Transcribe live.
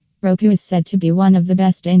Roku is said to be one of the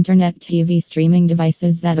best internet TV streaming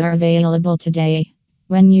devices that are available today.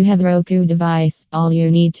 When you have a Roku device, all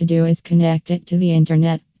you need to do is connect it to the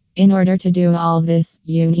internet. In order to do all this,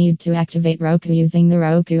 you need to activate Roku using the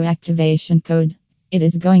Roku activation code. It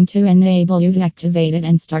is going to enable you to activate it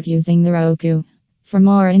and start using the Roku. For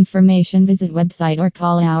more information, visit website or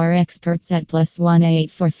call our experts at +1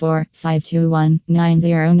 844 521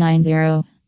 9090.